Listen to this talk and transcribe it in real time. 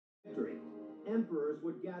emperors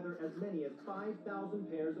would gather as many as 5,000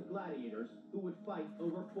 pairs of gladiators who would fight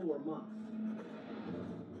over 4 months.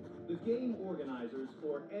 The game organizers,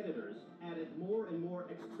 or editors, added more and more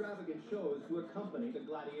extravagant shows to accompany the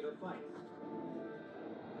gladiator fights.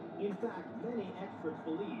 In fact, many experts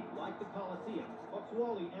believe, like the Colosseum,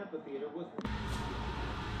 VOLKSWAGEN Amphitheater was...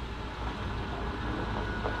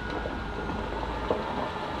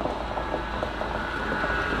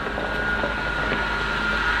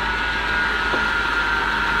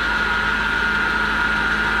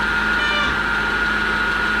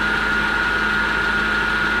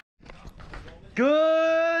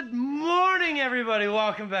 Good morning, everybody.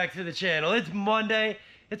 Welcome back to the channel. It's Monday.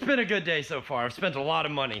 It's been a good day so far. I've spent a lot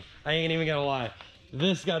of money. I ain't even gonna lie.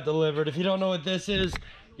 This got delivered. If you don't know what this is,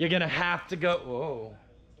 you're gonna have to go... Whoa.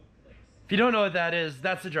 If you don't know what that is,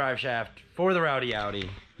 that's the drive shaft for the RwdyAudi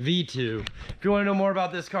V2. If you want to know more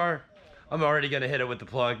about this car, I'm already gonna hit it with the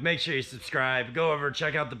plug. Make sure you subscribe. Go over,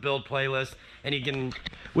 check out the build playlist, and you can...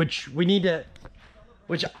 Which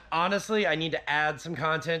honestly I need to add some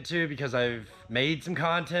content to, because I've made some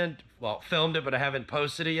content, well, filmed it, but I haven't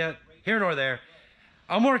posted it yet. Here nor there.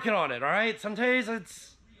 I'm working on it, all right? Some days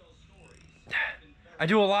I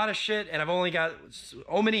do a lot of shit, and I've only got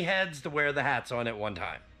so many heads to wear the hats on at one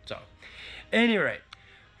time. So, any rate,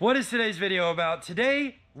 what is today's video about?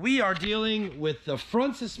 Today, we are dealing with the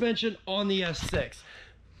front suspension on the S6.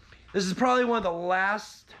 This is probably one of the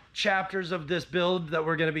last chapters of this build that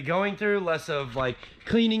we're going to be going through, less of like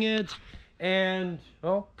cleaning it and,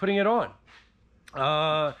 well, putting it on.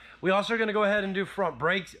 We also are going to go ahead and do front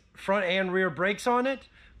and rear brakes on it,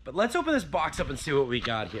 but let's open this box up and see what we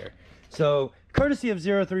got here. So, courtesy of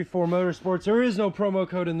 034 Motorsports, there is no promo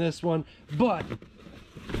code in this one, but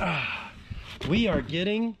we are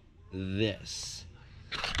getting this.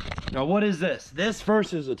 Now, what is this? This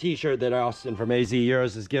first is a t-shirt that Austin from AZ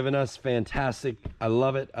Euros has given us. Fantastic. I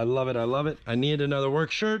love it. I love it. I love it. I need another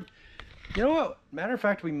work shirt. You know what? Matter of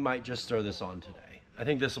fact, we might just throw this on today. I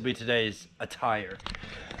think this will be today's attire.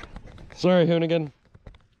 Sorry, Hoonigan.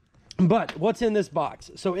 But what's in this box?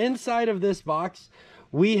 So inside of this box,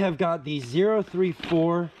 we have got the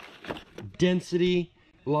 034 density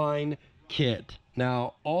line kit.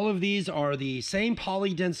 Now, all of these are the same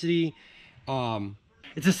poly density.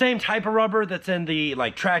 It's the same type of rubber that's in the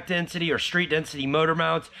like track density or street density motor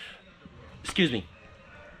mounts. Excuse me.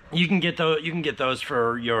 You can get those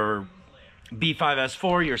for your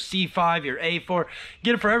B5S4, your C5, your A4.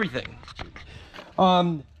 Get it for everything.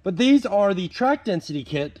 But these are the track density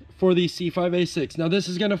kit for the C5A6. Now this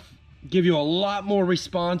is going to give you a lot more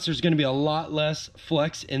response. There's going to be a lot less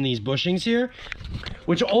flex in these bushings here,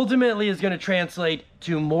 which ultimately is going to translate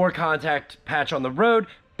to more contact patch on the road,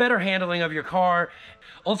 better handling of your car.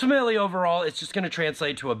 Ultimately, overall, it's just going to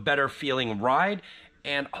translate to a better feeling ride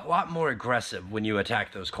and a lot more aggressive when you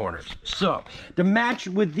attack those corners. So, to match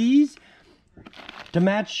with these, to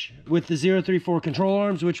match with the 034 control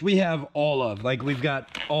arms, which we have all of, like we've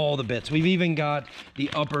got all the bits. We've even got the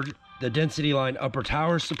density line upper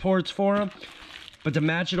tower supports for them. But to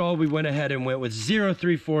match it all, we went ahead and went with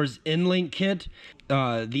 034's N-Link kit.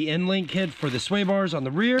 The N-Link kit for the sway bars on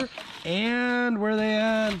the rear. And where are they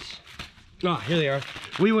at? Oh, here they are.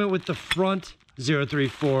 We went with the front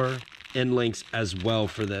 034 N-Links as well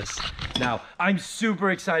for this. Now, I'm super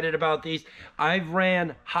excited about these. I've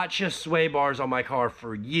ran hot shift sway bars on my car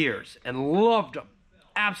for years and loved them.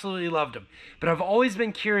 Absolutely loved them. But I've always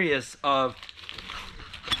been curious of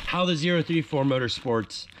how the 034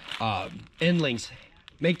 Motorsports N-Links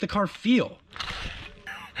make the car feel.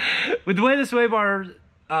 With the way the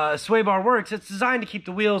sway bar works, it's designed to keep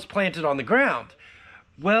the wheels planted on the ground.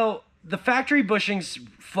 Well, the factory bushings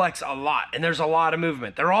flex a lot, and there's a lot of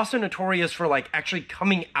movement. They're also notorious for like actually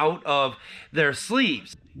coming out of their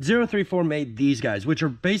sleeves. 034 made these guys, which are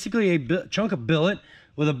basically a chunk of billet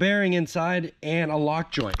with a bearing inside and a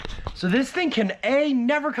lock joint. So this thing can A,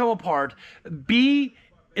 never come apart, B,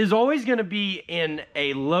 is always going to be in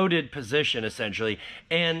a loaded position essentially,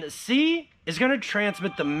 and C, is going to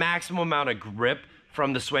transmit the maximum amount of grip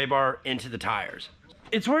from the sway bar into the tires.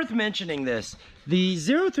 It's worth mentioning this. The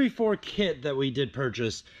 034 kit that we did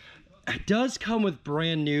purchase does come with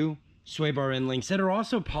brand new sway bar N-Links that are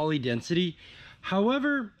also poly density.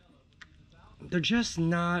 However, they're just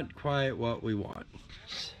not quite what we want.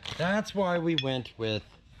 That's why we went with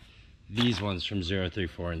these ones from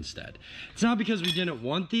 034 instead. It's not because we didn't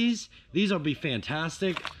want these. These will be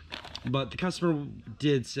fantastic. But the customer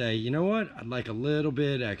did say, you know what? I'd like a little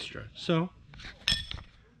bit extra. So,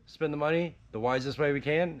 spend the money the wisest way we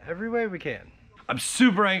can, every way we can. I'm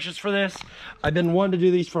super anxious for this. I've been wanting to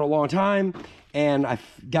do these for a long time, and I've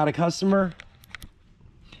got a customer,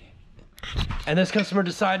 And this customer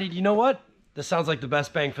decided, you know what? This sounds like the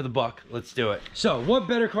best bang for the buck. Let's do it. So what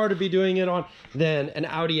better car to be doing it on than an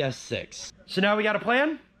Audi S6? So now we got a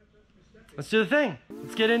plan. Let's do the thing.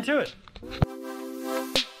 Let's get into it.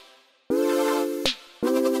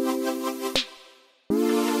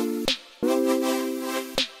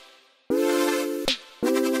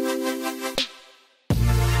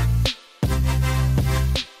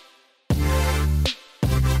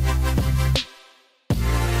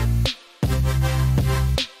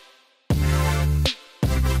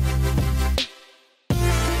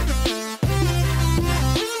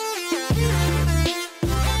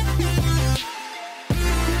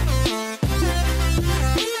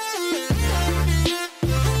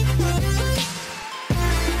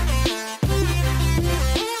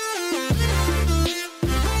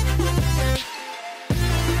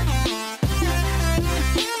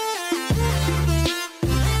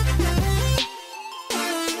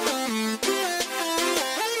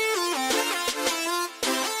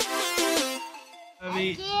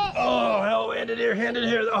 Oh, hell, hand it here, hand it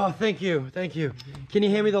here. Oh, thank you, thank you. Can you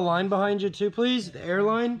hand me the line behind you too, please? The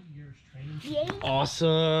airline? Yeah.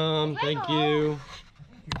 Awesome, thank you.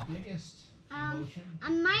 I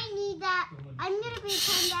might need that. I'm gonna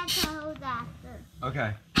pretend that to hold after.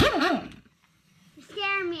 Okay. You're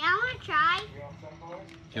scaring me. I wanna try.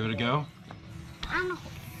 Give it a go.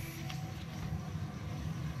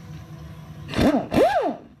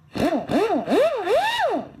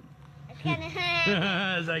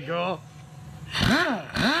 Is that cool? It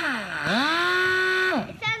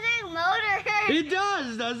sounds like a motor. It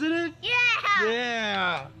does, doesn't it? Yeah.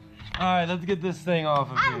 Yeah. All right, let's get this thing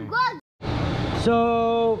off of I'm here. good.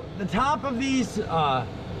 So the top of these tie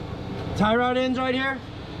rod ends right here,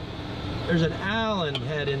 there's an Allen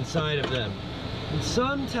head inside of them. And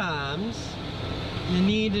sometimes you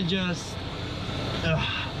need to just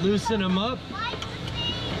loosen them up,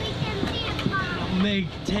 make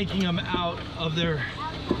taking them out of their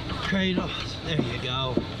cradle. There you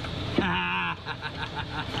go.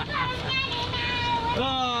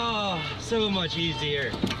 Oh, so much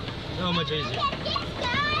easier. So much easier.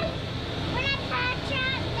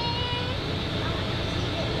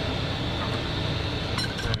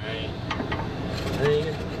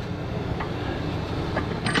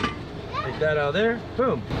 Take that out of there.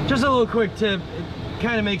 Boom. Just a little quick tip. It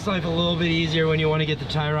kind of makes life a little bit easier when you want to get the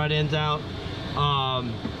tie rod ends out.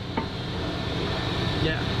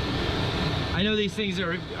 Yeah. I know these things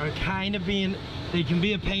are kind of being, they can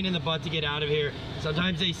be a pain in the butt to get out of here.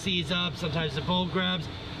 Sometimes they seize up, sometimes the bolt grabs.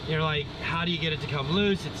 You're like, how do you get it to come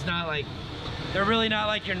loose? It's not like, they're really not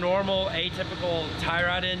like your normal atypical tie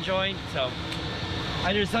rod end joint. So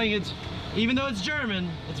I just think it's, even though it's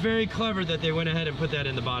German, it's very clever that they went ahead and put that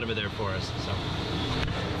in the bottom of there for us. So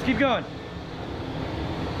let's keep going.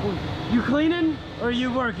 You cleaning or are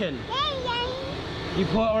you working?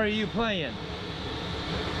 Or are you playing?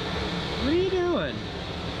 What are you doing?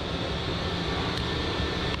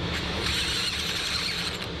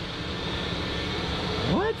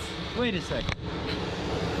 What? Wait a second.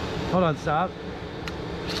 Hold on, stop.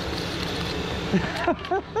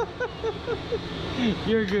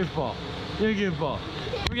 You're a goofball. You're a goofball.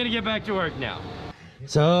 We're gonna get back to work now.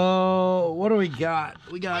 So what do we got?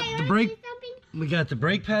 We got the brake. We got the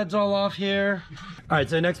brake pads all off here. All right,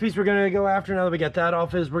 so the next piece we're gonna go after now that we got that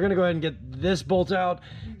off is we're gonna go ahead and get this bolt out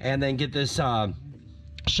and then get this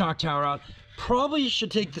shock tower out. Probably should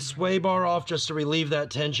take the sway bar off just to relieve that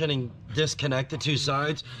tension and disconnect the two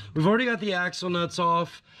sides. We've already got the axle nuts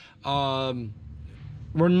off.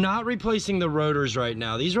 We're not replacing the rotors right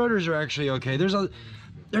now. These rotors are actually okay. There's a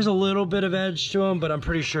little bit of edge to them, but I'm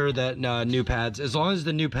pretty sure that new pads, as long as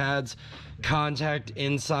the new pads contact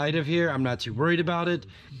inside of here, I'm not too worried about it.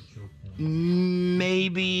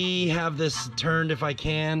 Maybe have this turned if I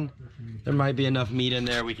can. There might be enough meat in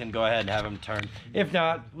there we can go ahead and have them turned. If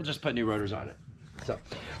not, we'll just put new rotors on it. So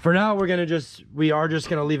for now we are just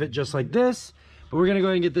gonna leave it just like this, but we're gonna go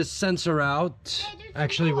ahead and get this sensor out.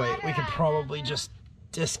 Actually, wait, we could probably just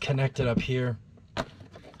disconnect it up here.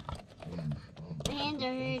 My hands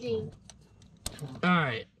are hurting. All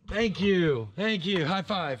right, thank you, high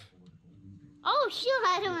five. Oh shoot,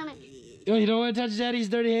 I don't want to. Oh, you don't want to touch Daddy's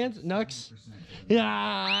dirty hands? Nux?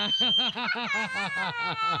 Yeah.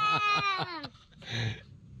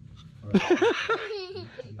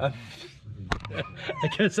 I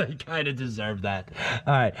guess I kind of deserve that.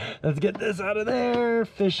 All right, let's get this out of there.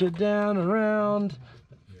 Fish it down, around,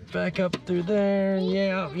 back up through there.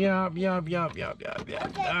 Yep. All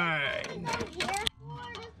right.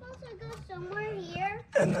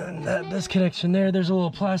 And then this connection there, there's a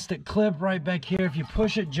little plastic clip right back here. If you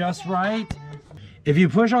push it just right, If you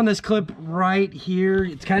push on this clip right here,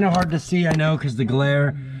 it's kind of hard to see, I know, because the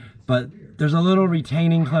glare, but there's a little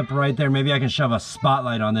retaining clip right there. Maybe I can shove a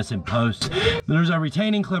spotlight on this in post. There's a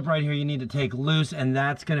retaining clip right here you need to take loose, and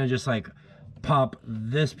that's gonna just like pop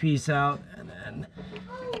this piece out, and then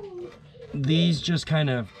these just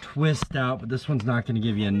kind of twist out, but this one's not gonna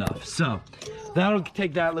give you enough. So that'll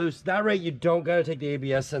take that loose. That rate, you don't gotta take the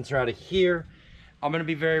ABS sensor out of here. I'm gonna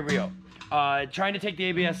be very real. Trying to take the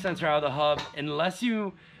ABS sensor out of the hub, unless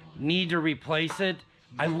you need to replace it,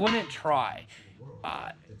 I wouldn't try.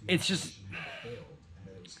 It's just,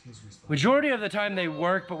 majority of the time they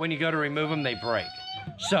work, but when you go to remove them, they break.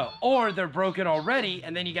 So, or they're broken already,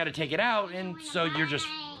 and then you got to take it out, and so you're just,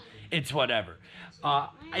 it's whatever.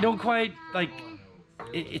 I don't quite, like,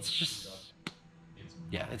 it's just,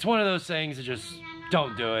 yeah, it's one of those things that just,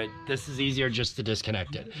 don't do it. This is easier just to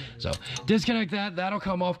disconnect it. So, disconnect that, that'll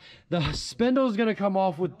come off. The spindle is gonna come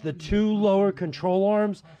off with the 2 lower control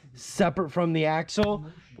arms separate from the axle.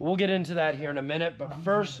 We'll get into that here in a minute, but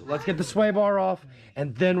first, let's get the sway bar off,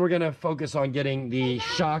 and then we're gonna focus on getting the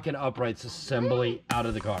shock and uprights assembly out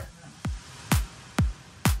of the car.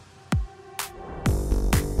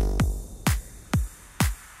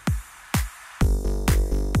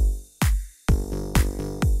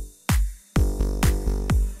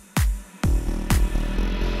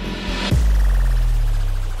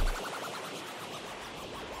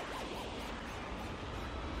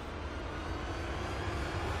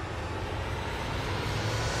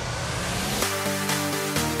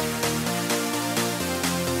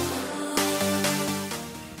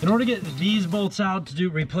 In order to get these bolts out to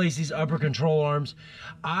replace these upper control arms,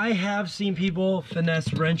 I have seen people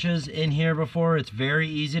finesse wrenches in here before. It's very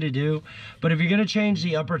easy to do. But if you're gonna change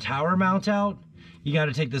the upper tower mount out, you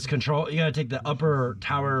gotta take this control, you gotta take the upper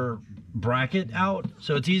tower bracket out.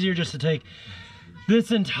 So it's easier just to take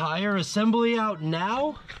this entire assembly out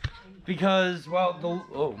now, because,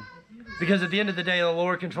 well, because at the end of the day, the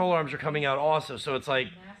lower control arms are coming out also. So it's like,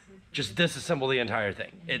 just disassemble the entire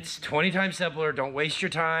thing. It's 20 times simpler. Don't waste your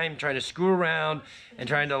time trying to screw around and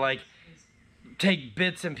trying to like take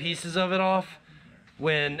bits and pieces of it off,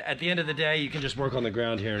 when at the end of the day you can just work on the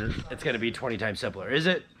ground here and it's gonna be 20 times simpler. Is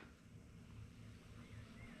it?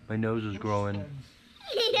 My nose is growing.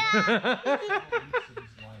 Yeah.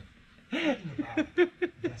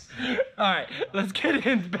 All right, let's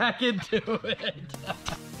get back into it.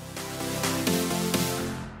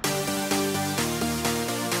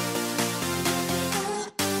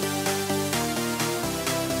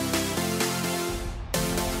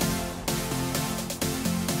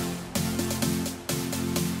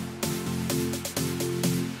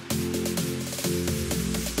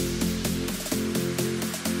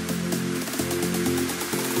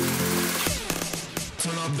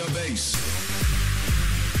 The bass.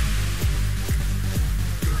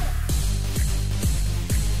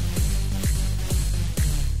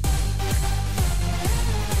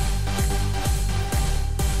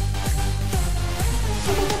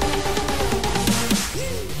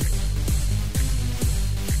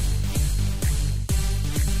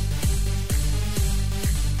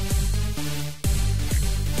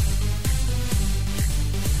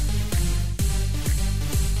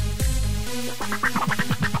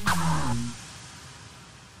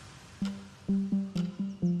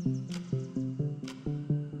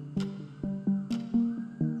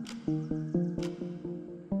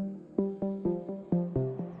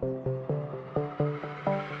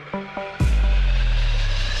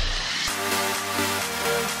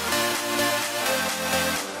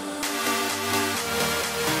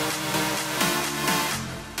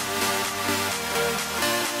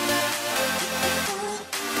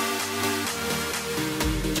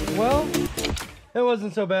 Well, it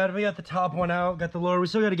wasn't so bad. We got the top one out, got the lower. We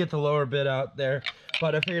still got to get the lower bit out there,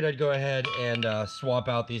 but I figured I'd go ahead and swap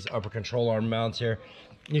out these upper control arm mounts here.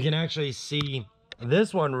 You can actually see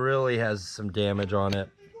this one really has some damage on it.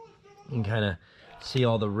 You can kind of see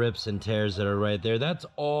all the rips and tears that are right there. That's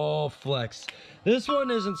all flex. This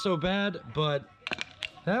one isn't so bad, but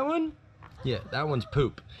that one, yeah, that one's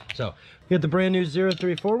poop. So we got the brand new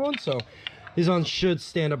 0341. So these ones should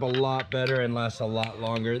stand up a lot better and last a lot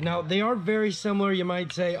longer. Now, they are very similar. You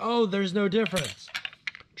might say, oh, there's no difference.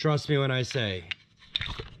 Trust me when I say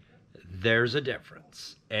there's a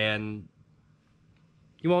difference. And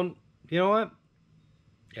you won't, you know what?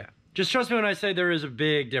 Yeah. Just trust me when I say there is a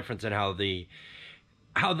big difference in how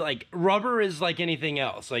like rubber is like anything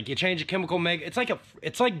else. Like you change a chemical make, it's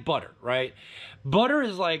like butter, right? Butter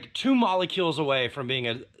is like 2 molecules away from being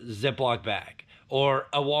a Ziploc bag or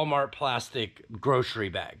a Walmart plastic grocery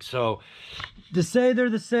bag. So to say they're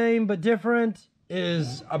the same but different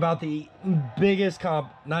is about the biggest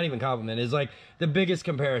not even compliment, is like the biggest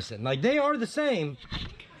comparison. Like, they are the same,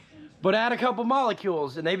 but add a couple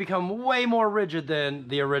molecules and they become way more rigid than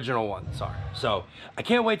the original ones are. So I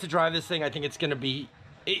can't wait to drive this thing. I think it's gonna be,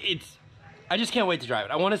 I just can't wait to drive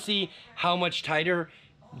it. I wanna see how much tighter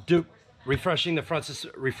refreshing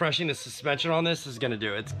the suspension on this is gonna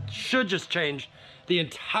do. It should just change the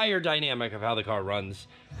entire dynamic of how the car runs.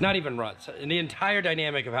 Not even runs, and the entire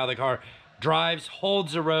dynamic of how the car drives,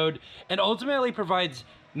 holds the road, and ultimately provides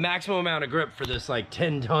maximum amount of grip for this like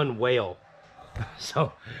 10-ton whale.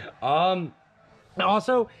 So,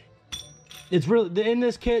 also, it's really, in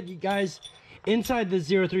this kit, you guys, inside the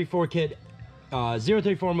 034 kit,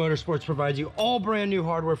 034 Motorsports provides you all brand new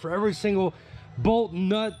hardware for every single bolt,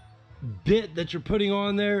 nut, bit that you're putting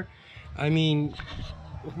on there. I mean,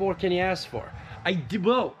 what more can you ask for?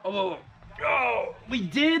 We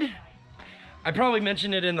did. I probably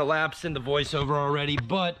mentioned it in the laps in the voiceover already,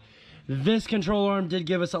 but this control arm did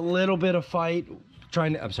give us a little bit of fight.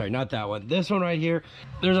 I'm sorry, not that one. This one right here,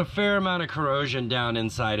 there's a fair amount of corrosion down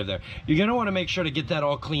inside of there. You're gonna wanna make sure to get that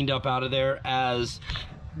all cleaned up out of there, as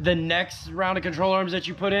the next round of control arms that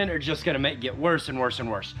you put in are just gonna get worse and worse and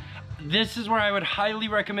worse. This is where I would highly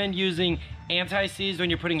recommend using anti-seize when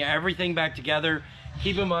you're putting everything back together.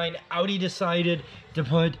 Keep in mind, Audi decided to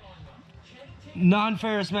put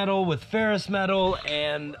non-ferrous metal with ferrous metal,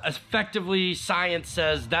 and effectively science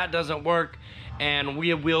says that doesn't work and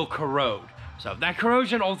we will corrode. So that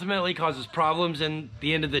corrosion ultimately causes problems in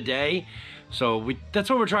the end of the day. So that's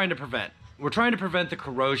what we're trying to prevent. We're trying to prevent the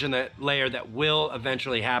corrosion layer that will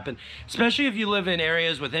eventually happen, especially if you live in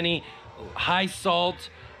areas with any high salt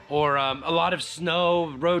or a lot of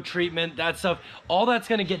snow, road treatment, that stuff. All that's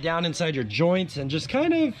gonna get down inside your joints and just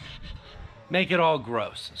kind of make it all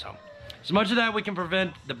gross. So as much of that we can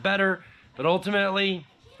prevent, the better, but ultimately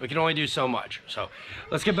we can only do so much. So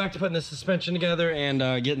let's get back to putting the suspension together and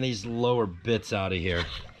getting these lower bits out of here.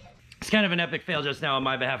 It's kind of an epic fail just now on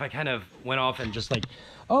my behalf. I kind of went off and just like,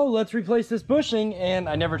 oh, let's replace this bushing, and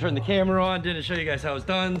I never turned the camera on, didn't show you guys how it's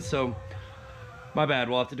done, so my bad.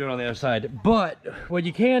 We'll have to do it on the other side. But what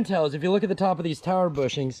you can tell is if you look at the top of these tower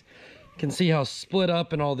bushings, you can see how split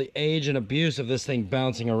up and all the age and abuse of this thing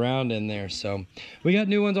bouncing around in there. So we got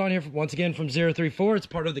new ones on here once again from 034. It's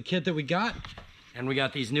part of the kit that we got, and we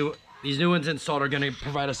got these new ones installed. Are going to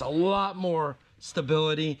provide us a lot more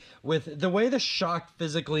stability with the way the shock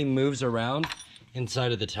physically moves around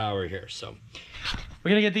inside of the tower here. So we're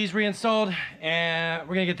gonna get these reinstalled, and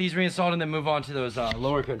then move on to those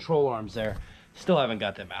lower control arms there. Still haven't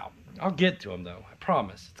got them out. I'll get to them though, I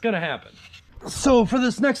promise. It's gonna happen. So for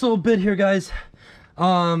this next little bit here, guys,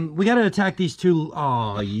 we gotta attack these two.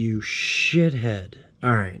 Oh, you shithead.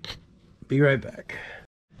 All right, be right back.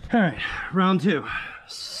 All right, round two.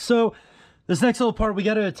 So this next little part, we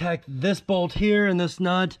gotta attack this bolt here and this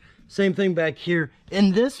nut. Same thing back here.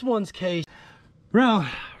 In this one's case, round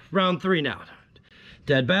three now.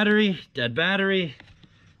 Dead battery, dead battery.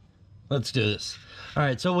 Let's do this. All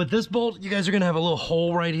right, so with this bolt, you guys are gonna have a little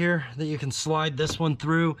hole right here that you can slide this one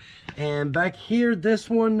through. And back here, this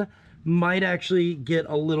one might actually get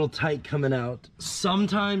a little tight coming out.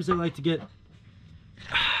 Sometimes they like to get...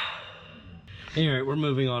 Anyway, we're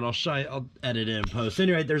moving on. I'll edit it in post.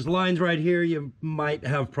 Anyway, there's lines right here. You might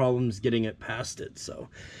have problems getting it past it. So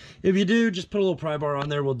if you do, just put a little pry bar on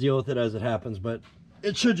there. We'll deal with it as it happens, but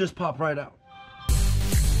it should just pop right out.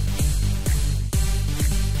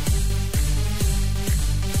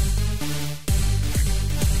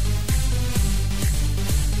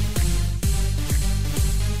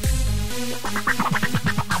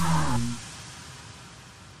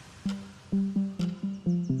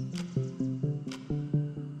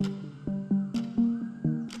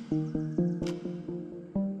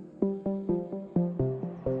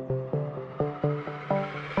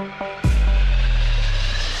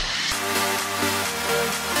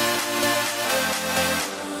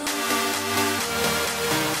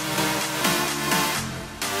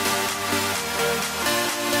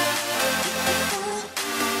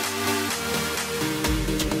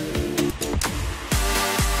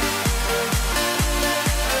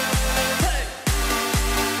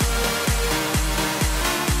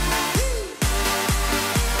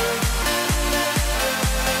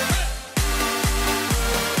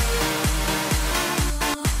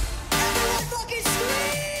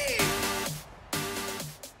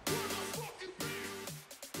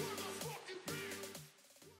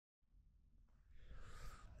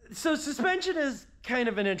 So suspension is kind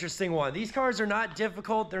of an interesting one. These cars are not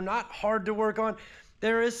difficult. They're not hard to work on.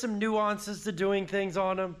 There is some nuances to doing things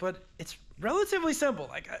on them, but it's relatively simple.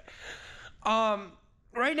 Like,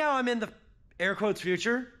 right now I'm in air quotes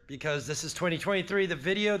future, because this is 2023. The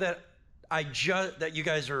video that you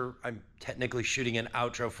guys are, I'm technically shooting an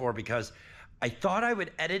outro for, because I thought I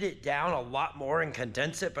would edit it down a lot more and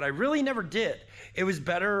condense it, but I really never did. It was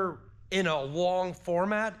better in a long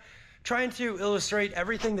format, trying to illustrate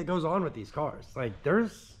everything that goes on with these cars. Like,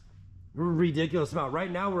 there's a ridiculous amount.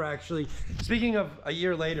 Right now, we're actually, speaking of a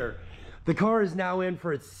year later, the car is now in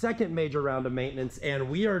for its second major round of maintenance, and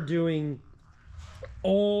we are doing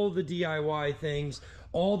all the DIY things,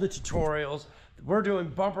 all the tutorials. We're doing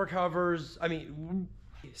bumper covers. I mean,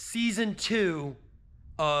 season 2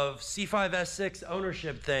 of C5S6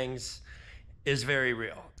 ownership things is very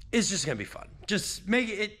real. It's just gonna be fun. Just make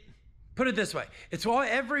it, put it this way. It's all,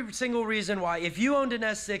 every single reason why, if you owned an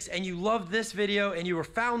S6 and you loved this video and you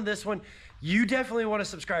found this one, you definitely want to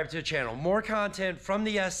subscribe to the channel. More content from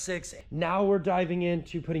the S6. Now we're diving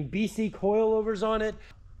into putting BC coilovers on it.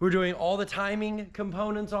 We're doing all the timing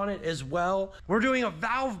components on it as well. We're doing a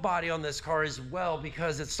valve body on this car as well,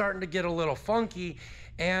 because it's starting to get a little funky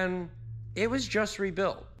and it was just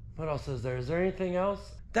rebuilt. What else is there? Is there anything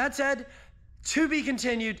else? That said, to be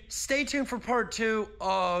continued. Stay tuned for part 2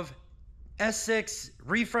 of S6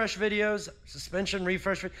 refresh videos, suspension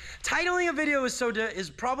refresh. Titling a video is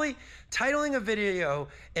probably titling a video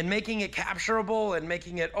and making it capturable and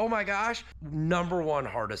making it, oh my gosh, #1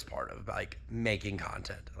 hardest part of like making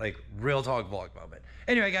content, like real talk vlog moment.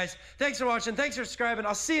 Anyway, guys, thanks for watching. Thanks for subscribing.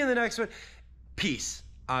 I'll see you in the next one. Peace.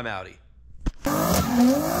 I'm Audi.